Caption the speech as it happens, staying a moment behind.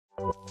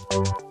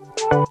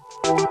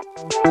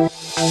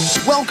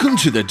Welcome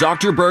to the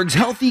Dr. Berg's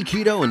Healthy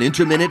Keto and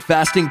Intermittent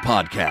Fasting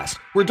Podcast,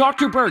 where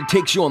Dr. Berg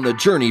takes you on the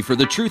journey for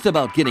the truth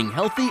about getting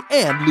healthy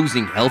and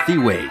losing healthy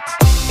weight.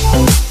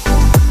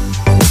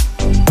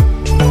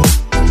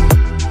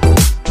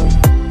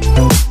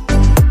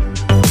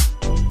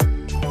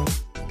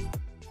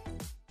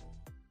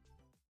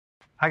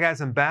 Hi guys,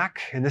 I'm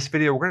back. In this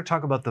video, we're going to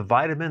talk about the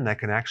vitamin that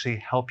can actually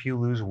help you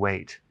lose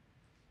weight.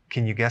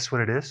 Can you guess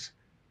what it is?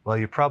 Well,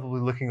 you're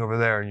probably looking over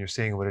there and you're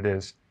seeing what it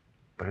is,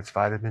 but it's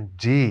vitamin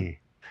D.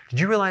 Did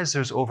you realize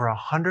there's over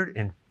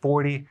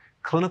 140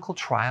 clinical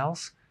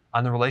trials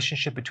on the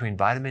relationship between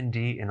vitamin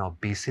D and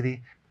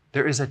obesity?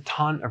 There is a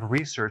ton of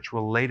research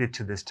related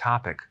to this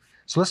topic.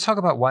 So let's talk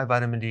about why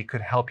vitamin D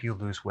could help you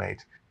lose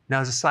weight. Now,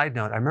 as a side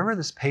note, I remember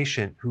this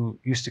patient who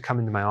used to come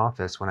into my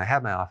office when I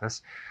had my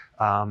office.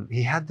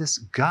 He had this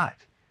gut,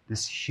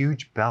 this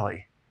huge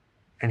belly,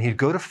 and he'd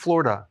go to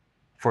Florida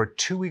for a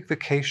 2-week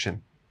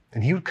vacation,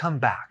 and he would come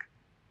back,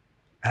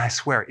 and I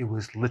swear it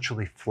was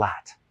literally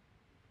flat.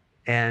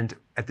 And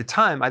at the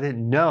time, I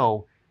didn't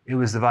know it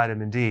was the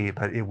vitamin D,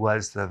 but it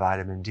was the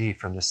vitamin D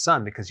from the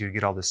sun, because you'd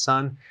get all the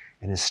sun,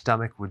 and his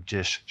stomach would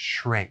just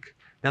shrink.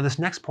 Now, this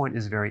next point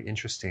is very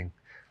interesting.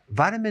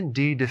 Vitamin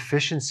D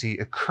deficiency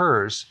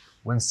occurs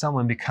when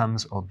someone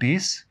becomes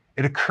obese.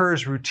 It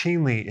occurs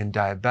routinely in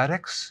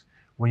diabetics.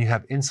 When you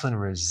have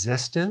insulin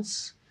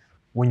resistance,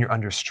 when you're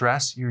under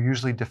stress, you're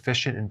usually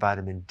deficient in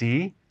vitamin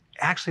D.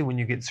 Actually, when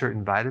you get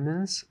certain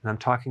vitamins, and I'm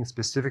talking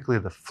specifically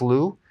the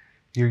flu,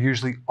 you're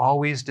usually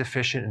always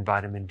deficient in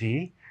vitamin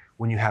D.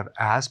 When you have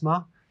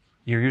asthma,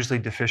 you're usually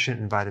deficient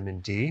in vitamin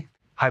D.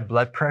 High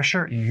blood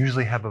pressure, you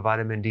usually have a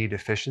vitamin D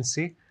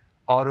deficiency.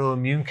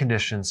 Autoimmune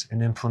conditions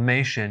and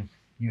inflammation,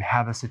 you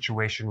have a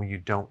situation where you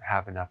don't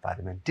have enough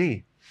vitamin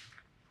D.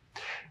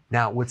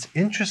 Now, what's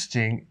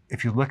interesting,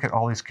 if you look at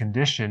all these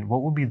conditions,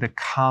 what will be the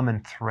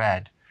common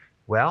thread?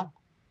 Well,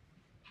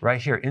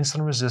 right here,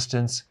 insulin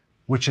resistance,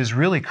 which is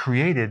really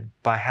created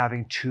by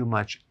having too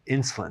much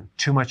insulin.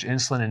 Too much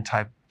insulin in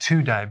type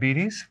 2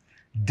 diabetes,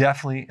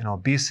 definitely in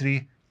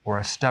obesity or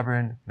a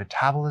stubborn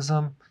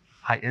metabolism.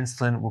 High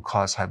insulin will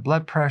cause high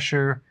blood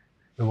pressure,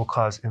 it will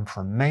cause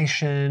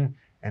inflammation,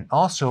 and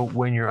also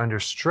when you're under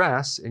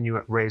stress and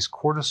you raise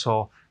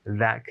cortisol,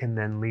 that can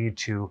then lead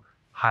to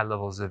high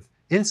levels of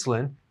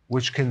insulin,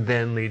 which can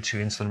then lead to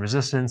insulin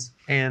resistance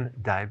and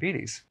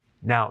diabetes.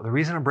 Now, the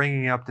reason I'm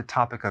bringing up the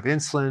topic of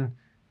insulin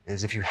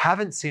is if you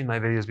haven't seen my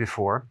videos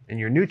before and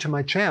you're new to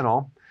my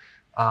channel,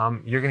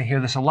 you're going to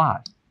hear this a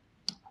lot.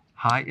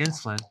 High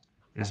insulin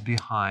is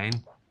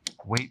behind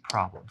weight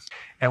problems.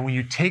 And when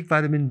you take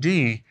vitamin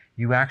D,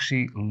 you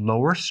actually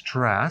lower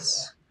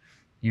stress,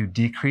 you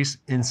decrease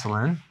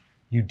insulin,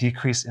 you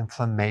decrease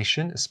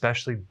inflammation,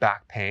 especially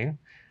back pain,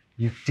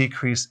 you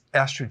decrease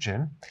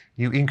estrogen,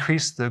 you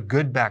increase the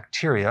good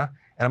bacteria,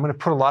 and I'm going to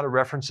put a lot of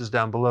references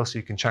down below so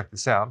you can check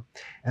this out.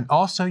 And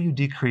also you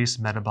decrease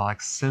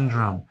metabolic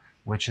syndrome,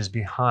 which is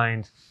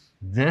behind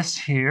this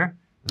here,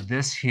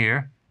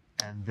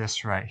 and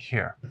this right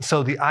here.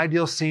 So the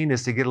ideal scene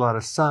is to get a lot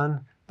of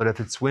sun, but if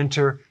it's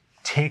winter,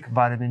 take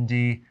vitamin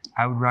D.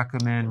 I would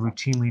recommend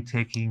routinely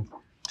taking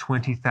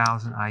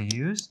 20,000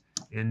 IUs.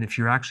 And if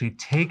you're actually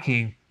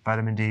taking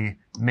vitamin D,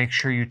 make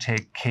sure you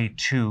take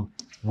K2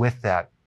 with that.